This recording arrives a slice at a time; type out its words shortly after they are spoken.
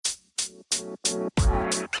Hey,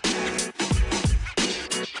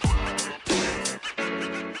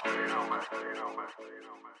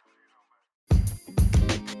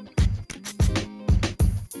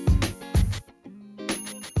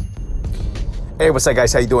 what's up,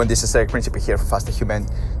 guys? How you doing? This is Eric Principe here for Faster Human.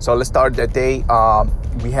 So let's start the day.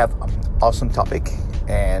 We have an awesome topic,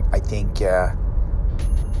 and I think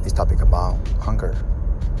this topic about hunger.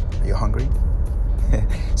 Are you hungry?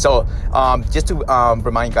 So just to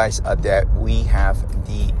remind you guys that we have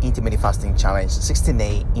the intermittent fasting challenge,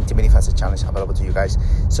 16-day intermittent fasting challenge available to you guys,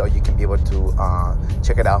 so you can be able to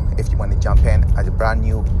check it out if you want to jump in as a brand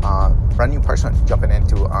new person jumping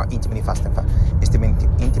into intermittent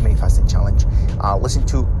fasting challenge. Listen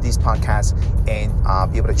to this podcast and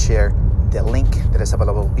be able to share the link that is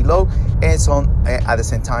available below, and so at the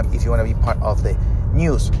same time, if you want to be part of the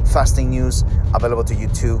fasting news available to you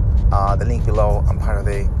too, the link below. I'm part of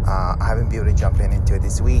it. I haven't been able to jump into it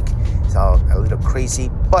this week, so a little crazy,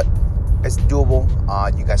 but it's doable.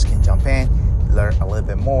 You guys can jump in, learn a little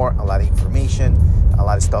bit more, a lot of information, a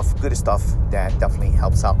lot of stuff, good stuff that definitely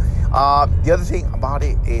helps out. The other thing about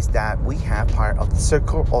it is that we have part of the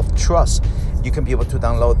Circle of Trust. You can be able to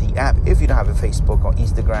download the app if you don't have a Facebook or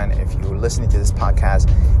Instagram. If you're listening to this podcast,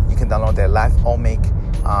 you can download the Life Omeg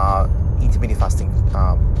intermittent fasting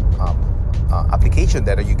application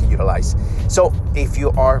that you can utilize. So if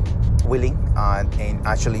you are willing and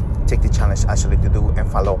actually take the challenge actually to do and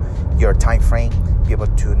follow your time frame, be able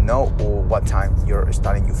to know what time you're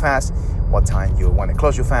starting your fast, what time you want to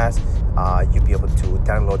close your fast, you'll be able to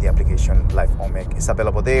download the application. Life Omeg is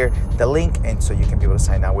available there, the link, and so you can be able to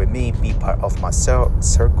sign up with me, be part of my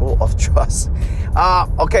circle of trust.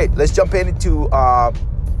 Okay, let's jump into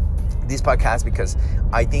this podcast, because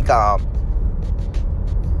I think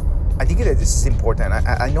it is important.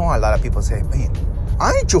 I know a lot of people say, "Man,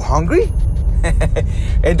 aren't you hungry?"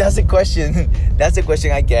 And that's the question. That's the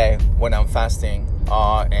question I get when I'm fasting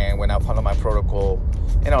and when I follow my protocol.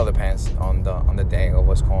 It all depends on the day or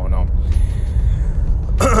what's going on.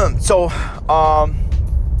 So,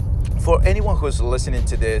 for anyone who's listening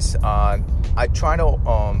to this, I try to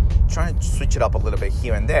switch it up a little bit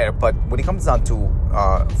here and there. But when it comes down to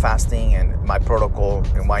fasting and my protocol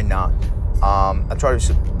and why not, I try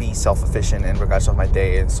to be self-efficient in regards of my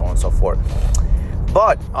day and so on and so forth.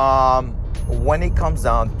 But when it comes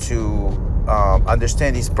down to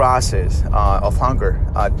understand this process of hunger,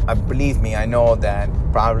 believe me, I know that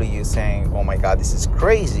probably you're saying, "Oh my God, this is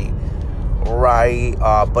crazy," right?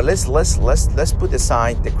 But let's put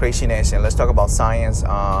aside the craziness and let's talk about science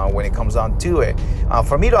when it comes down to it.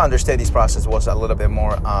 For me to understand this process was a little bit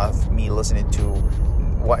more of me listening to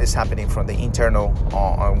what is happening from the internal,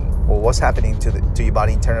 or what's happening to your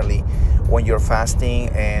body internally when you're fasting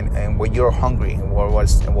and when you're hungry, and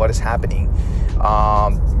what is happening.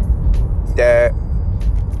 The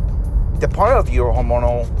part of your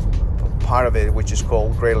hormonal part of it, which is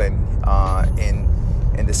called ghrelin,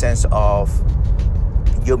 in the sense of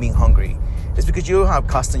you being hungry, is because you have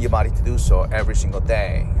accustomed your body to do so every single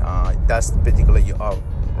day. That's particularly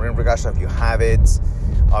in regards of your habits,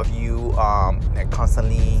 of you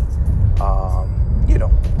constantly,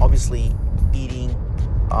 obviously eating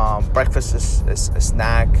breakfast,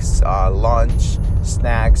 snacks, lunch,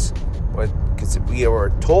 snacks, because we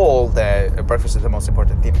were told that breakfast is the most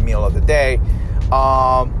important meal of the day.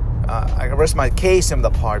 I rest my case in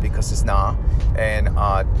the part because it's not, and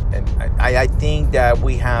I think that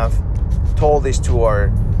we have told this to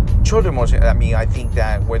our children most. I mean, I think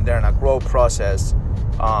that when they're in a growth process,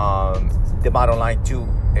 the bottom line too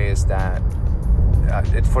is that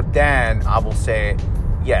for them, I will say,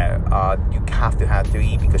 you have to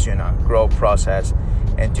eat because you're in a growth process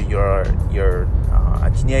into your a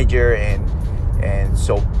teenager and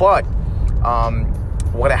so. But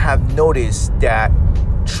what I have noticed that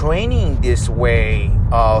training this way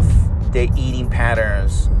of the eating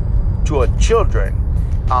patterns to our children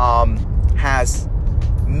has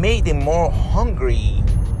made them more hungry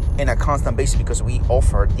in a constant basis, because we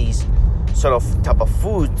offer these sort of type of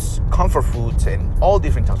foods, comfort foods, and all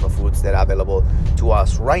different types of foods that are available to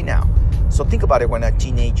us right now. So think about it: when a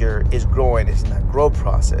teenager is growing, is in a growth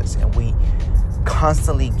process, and we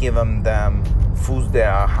constantly give them foods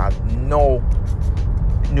that have no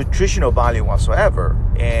nutritional value whatsoever,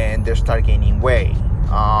 and they start gaining weight,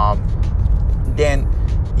 then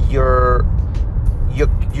your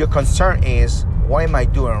concern is, what am I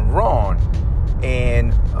doing wrong?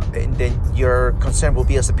 And then your concern will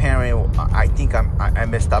be, as a parent, I think I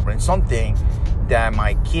messed up in something, that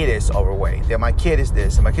my kid is overweight, that my kid is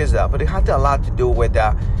this, and my kid is that. But it has a lot to do with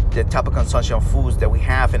the type of consumption of foods that we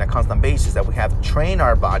have in a constant basis, that we have trained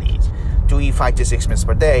our bodies to eat 5 to 6 meals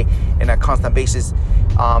per day in a constant basis,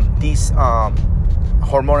 this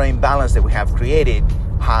hormonal imbalance that we have created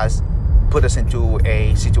has put us into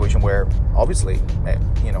a situation where obviously,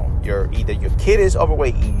 either your kid is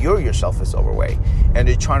overweight, you yourself is overweight, and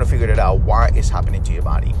you're trying to figure it out why it's happening to your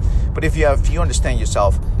body. But if you understand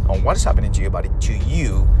yourself on what is happening to your body, to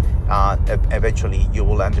you, eventually you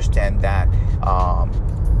will understand that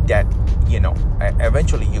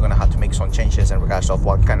eventually you're gonna have to make some changes in regards of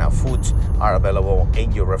what kind of foods are available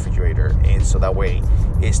in your refrigerator, and so that way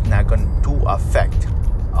it's not going to affect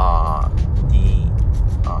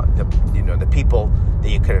the people that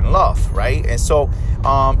you couldn't love, right? And so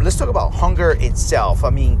let's talk about hunger itself. I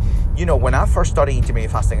mean, when I first started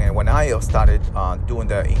intermittent fasting, and when I started doing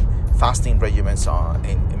the fasting regimens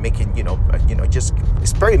and making, just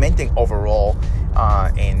experimenting overall,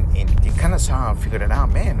 and you kind of figured it out,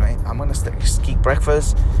 man, right? I'm gonna skip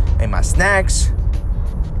breakfast and my snacks.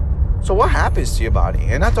 So what happens to your body?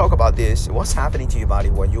 And I talk about this. What's happening to your body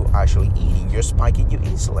when you're actually eating? You're spiking your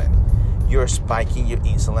insulin.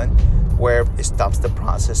 Where it stops the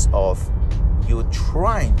process of you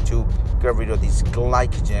trying to get rid of this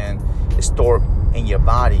glycogen stored in your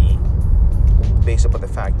body based upon the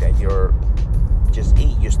fact that you're just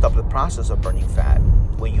eat. You stop the process of burning fat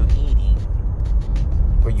when you're eating,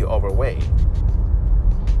 when you're overweight.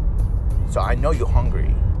 So I know you're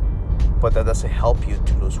hungry, but that doesn't help you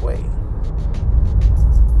to lose weight.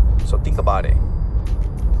 So think about it.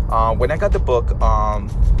 When I got the book,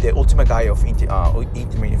 The Ultimate Guide of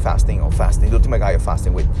Intermittent Fasting, or Fasting, The Ultimate Guide of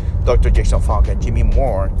Fasting with Dr. Jason Fung and Jimmy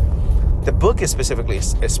Moore, the book specifically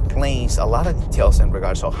explains a lot of details in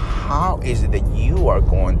regards to how is it that you are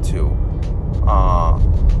going to,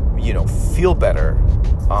 feel better,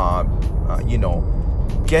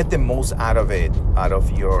 get the most out of it, out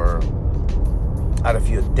of your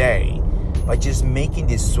day, by just making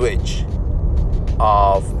this switch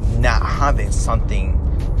of not having something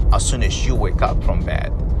as soon as you wake up from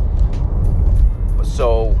bed.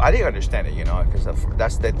 So I didn't understand it, because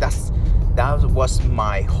that was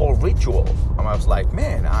my whole ritual. I was like,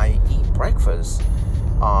 man, I eat breakfast,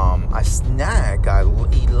 I snack, I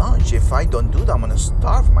eat lunch. If I don't do that, I'm gonna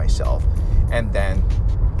starve myself. And then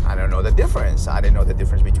I don't know the difference. I didn't know the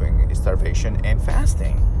difference between starvation and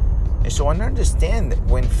fasting. And so I understand that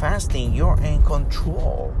when fasting, you're in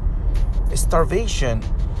control. Starvation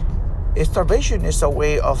is a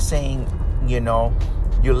way of saying,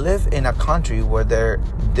 you live in a country where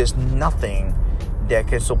there's nothing that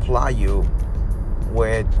can supply you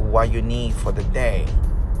with what you need for the day,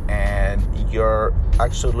 and you're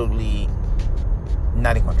absolutely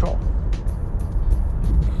not in control.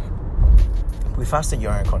 With fasting,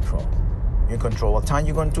 you're in control. You're in control what time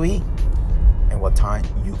you're going to eat and what time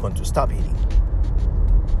you're going to stop eating.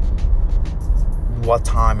 What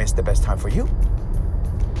time is the best time for you?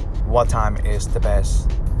 What time is the best,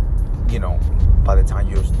 by the time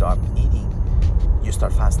you stop eating, you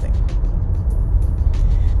start fasting.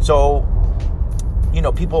 So,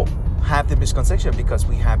 people have the misconception because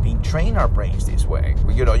we have been trained our brains this way.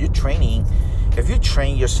 If you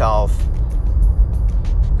train yourself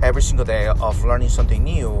every single day of learning something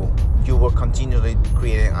new, you will continually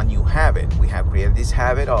create a new habit. We have created this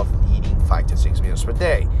habit of eating 5 to 6 meals per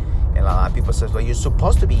day. And a lot of people say, well, you're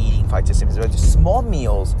supposed to be eating 5 to 6 meals, just small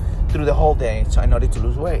meals through the whole day in order to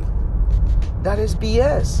lose weight. That is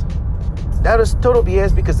BS. That is total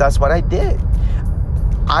BS, because that's what I did.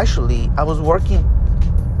 Actually, I was working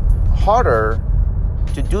harder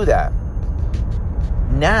to do that.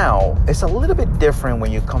 Now, it's a little bit different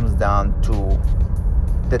when it comes down to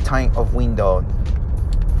the time of window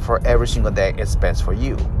for every single day is best for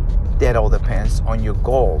you. That all depends on your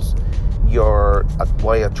goals,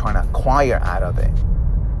 what you're trying to acquire out of it.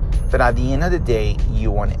 But at the end of the day,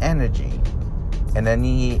 you want energy. And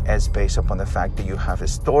energy is based upon the fact that you have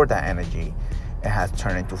stored that energy. It has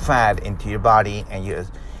turned into fat into your body, and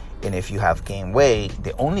if you have gained weight,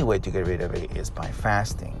 the only way to get rid of it is by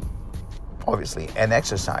fasting. Obviously, and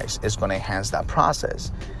exercise is going to enhance that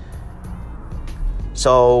process.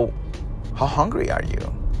 So, how hungry are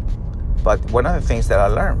you? But one of the things that I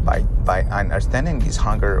learned by understanding this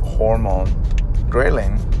hunger hormone,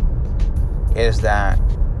 ghrelin, is that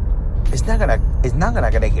it's not gonna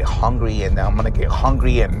get hungry, and I'm gonna get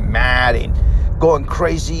hungry and mad and going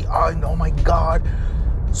crazy. Oh my God,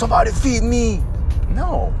 somebody feed me.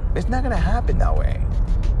 No, it's not gonna happen that way.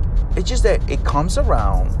 It's just that it comes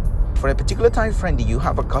around for a particular time frame that you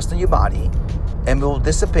have accustomed your body, and will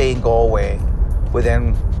dissipate and go away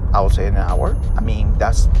within, I would say, an hour. I mean,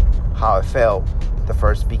 that's how I felt the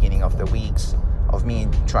first beginning of the weeks of me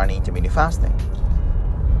trying intermittent fasting.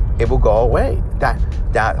 It will go away.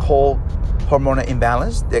 That whole hormonal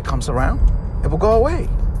imbalance that comes around, it will go away.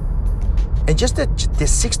 And just the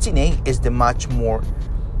 16-8 is the much more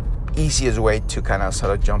easiest way to kind of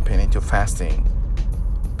sort of jump into fasting,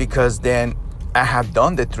 because then I have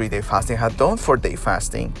done the 3-day fasting, I have done 4-day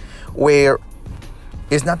fasting, where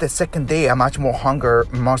it's not the second day I'm much more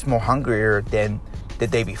hungrier than the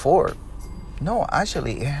day before. No,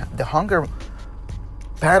 actually, the hunger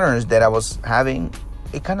patterns that I was having,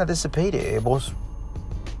 it kind of dissipated. It was,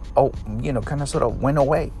 kind of sort of went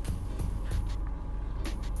away.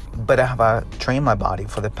 But I have trained my body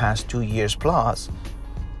for the past 2 years plus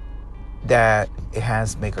that it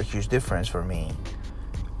has made a huge difference for me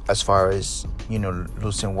as far as,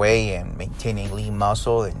 losing weight and maintaining lean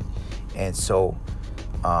muscle, and so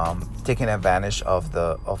taking advantage of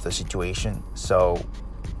the situation. So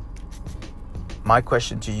my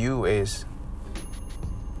question to you is,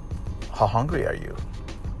 how hungry are you?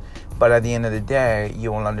 But at the end of the day,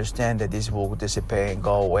 you will understand that this will dissipate and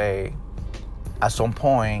go away at some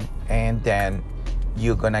point, and then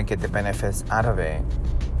you're gonna get the benefits out of it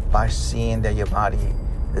by seeing that your body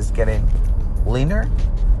is getting leaner,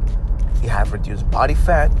 you have reduced body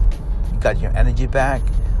fat, you got your energy back.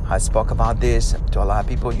 I spoke about this to a lot of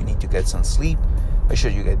people. You need to get some sleep. Make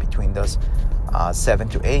sure you get between those 7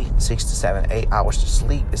 to 8, 6 to 7, 8 hours to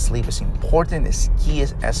sleep. Sleep is important. It's key,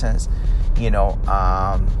 it's essence.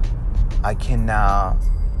 I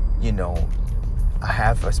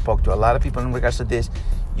spoke to a lot of people in regards to this.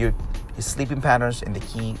 Your sleeping patterns and the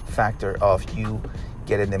key factor of you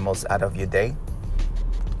getting the most out of your day.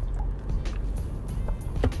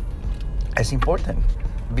 It's important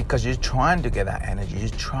because you're trying to get that energy. You're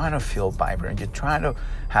trying to feel vibrant. You're trying to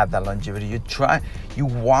have that longevity. You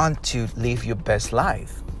want to live your best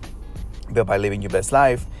life. But by living your best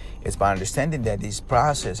life, it's by understanding that this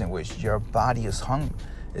process in which your body is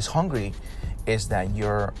hungry is that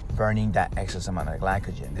you're burning that excess amount of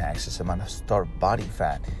glycogen, that excess amount of stored body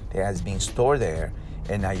fat that has been stored there,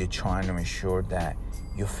 and now you're trying to ensure that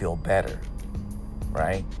you feel better,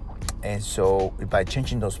 right? And so by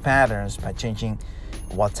changing those patterns, by changing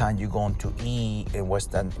what time you're going to eat and what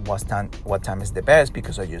time is the best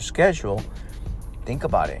because of your schedule, think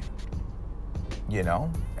about it,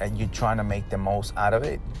 and you're trying to make the most out of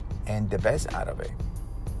it and the best out of it.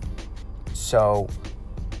 So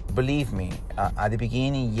believe me, at the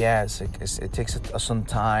beginning, yes, it takes some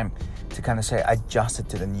time to kind of say adjust it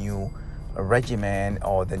to the new regimen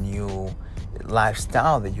or the new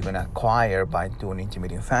lifestyle that you're going to acquire by doing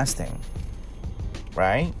intermittent fasting,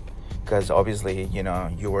 right? Because obviously,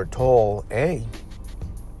 you were told, hey,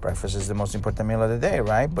 breakfast is the most important meal of the day,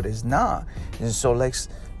 right? But it's not. And so let's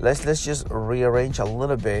just rearrange a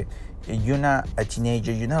little bit. You're not a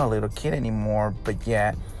teenager, you're not a little kid anymore, but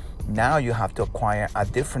yet now you have to acquire a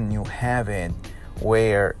different new habit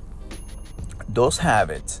where those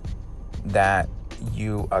habits that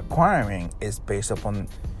you acquiring is based upon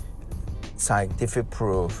scientific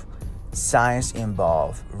proof, science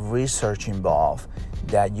involved, research involved,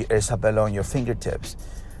 that is available on your fingertips.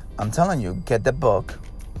 I'm telling you, get the book.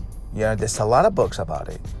 There's a lot of books about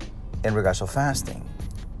it in regards to fasting.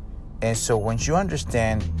 And so once you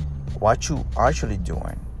understand what you actually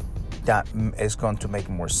doing, that is going to make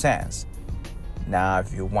more sense. Now,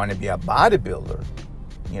 if you want to be a bodybuilder,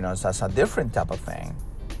 that's a different type of thing.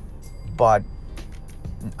 But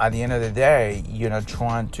at the end of the day, you're not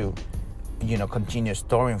trying to, continue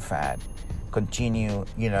storing fat. Continue,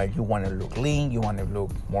 you want to look lean, you want to look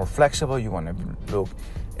more flexible, you want to look,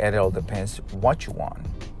 it all depends what you want.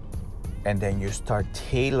 And then you start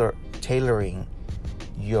tailoring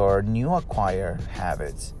your new acquired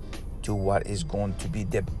habits to what is going to be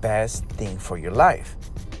the best thing for your life.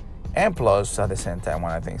 And plus, at the same time,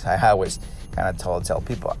 one of the things I always kind of tell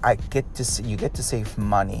people, you get to save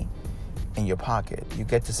money in your pocket. You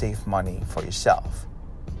get to save money for yourself.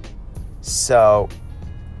 So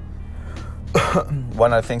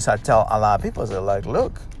one of the things I tell a lot of people is like,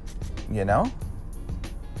 look, you'll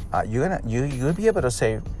be able to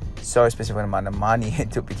save so specific amount of money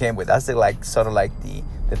to begin with. That's the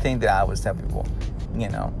thing that I always tell people,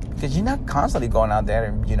 because you're not constantly going out there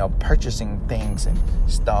and purchasing things and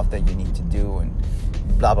stuff that you need to do and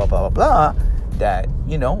blah blah blah blah blah. That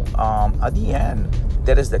at the end,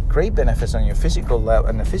 there is the great benefits on your physical level,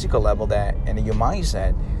 and the physical level that, and in your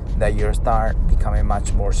mindset, that you start becoming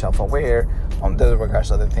much more self-aware on the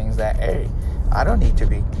regards of the things that, hey, I don't need to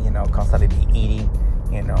be constantly be eating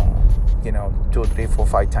 2, 3, 4,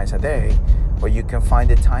 5 times a day, but you can find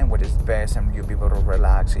the time where it's best and you'll be able to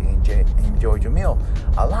relax and enjoy your meal.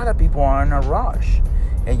 A lot of people are in a rush,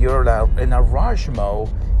 and you're in a rush mode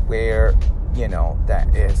where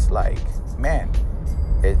that is like, man,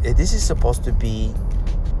 this is supposed to be,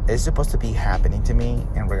 it's supposed to be happening to me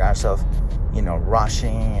in regards of,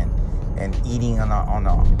 rushing and eating on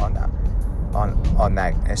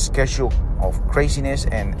that schedule of craziness,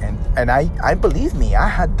 and I believe me, I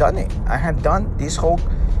had done it. I had done this whole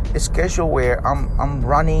schedule where I'm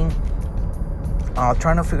running,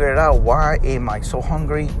 trying to figure it out. Why am I so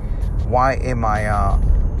hungry? Why am I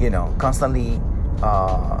constantly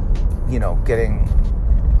getting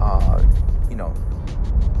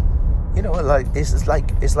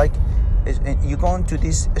like you go into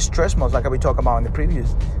these stress modes, like we talked about in the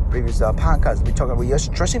previous podcast. We are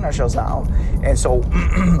stressing ourselves out, and so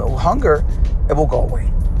hunger, it will go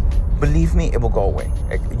away. Believe me, it will go away.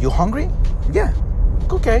 You hungry? Yeah.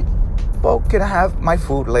 Okay. Well, can I have my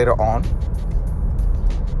food later on?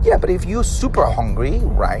 Yeah, but if you're super hungry,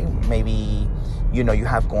 right? Maybe you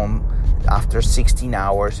have gone after 16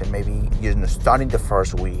 hours, and maybe you're starting the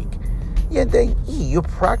first week. Yeah, then you're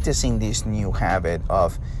practicing this new habit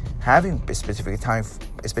of having a specific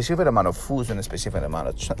amount of foods in a specific amount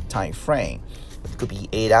of time frame. It could be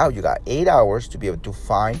 8 hours. You got 8 hours to be able to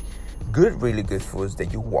find really good foods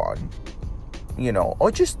that you want,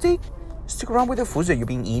 or just stick around with the foods that you've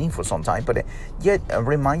been eating for some time. But yet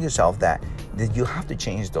remind yourself that you have to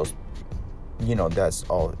change those, that's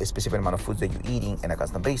all a specific amount of foods that you're eating on a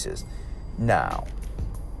constant basis. Now,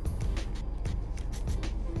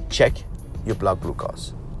 check your blood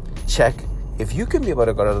glucose. Check if you can be able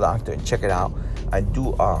to go to the doctor and check it out and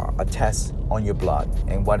do a test on your blood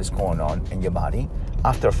and what is going on in your body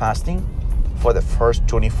after fasting for the first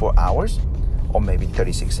 24 hours, or maybe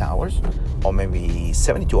 36 hours, or maybe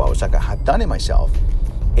 72 hours, like I have done it myself.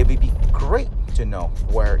 It would be great to know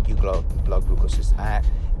where your blood glucose is at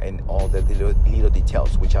and all the little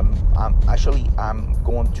details, which I'm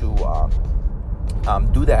going to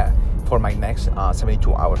do that for my next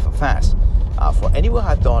 72 hours of fast. For anyone who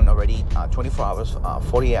had done already 24 hours,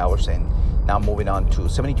 48 hours, and now moving on to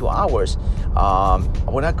 72 hours, I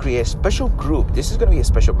want to create a special group. This is going to be a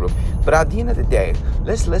special group. But at the end of the day,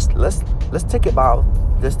 let's talk about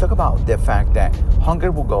the fact that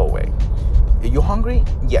hunger will go away. Are you hungry?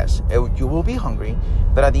 Yes, you will be hungry.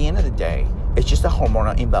 But at the end of the day, it's just a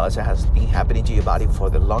hormonal imbalance that has been happening to your body for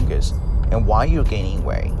the longest. And why you're gaining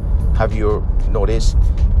weight? Have you noticed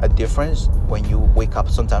a difference when you wake up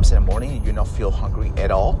sometimes in the morning and you don't feel hungry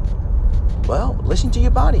at all? Well, listen to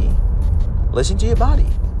your body. Listen to your body.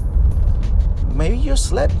 Maybe you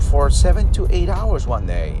slept for 7 to 8 hours one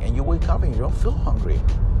day and you wake up and you don't feel hungry.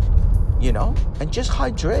 And just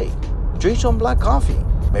hydrate. Drink some black coffee,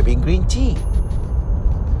 maybe green tea,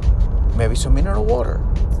 maybe some mineral water.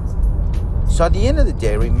 So at the end of the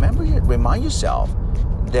day, remind yourself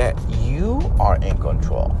that you are in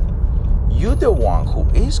control. You're the one who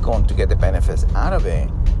is going to get the benefits out of it,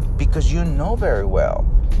 because you know very well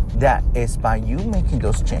that it's by you making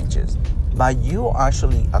those changes, by you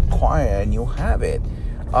actually acquiring a new habit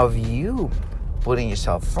of you putting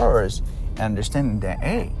yourself first and understanding that,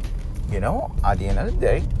 hey, at the end of the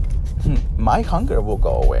day, my hunger will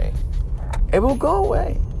go away. It will go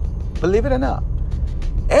away, believe it or not.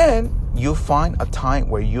 And you find a time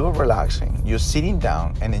where you're relaxing, you're sitting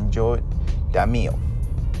down and enjoy that meal.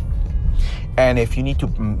 And if you need to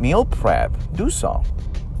meal prep, do so.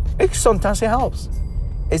 Sometimes it helps.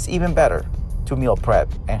 It's even better to meal prep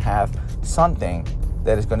and have something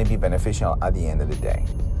that is going to be beneficial at the end of the day,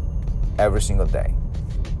 every single day.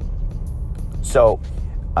 So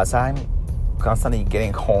as I'm constantly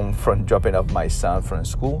getting home from dropping off my son from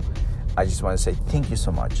school, I just want to say thank you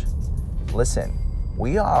so much. Listen,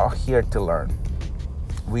 we are here to learn.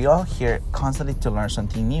 We are here constantly to learn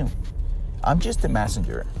something new. I'm just a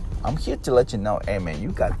messenger. I'm here to let you know, hey man,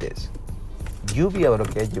 you got this. You'll be able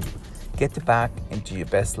to get back into your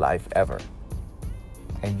best life ever.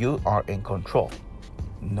 And you are in control.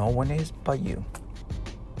 No one is but you.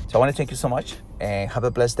 So I want to thank you so much and have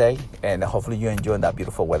a blessed day. And hopefully you're enjoying that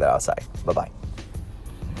beautiful weather outside. Bye-bye.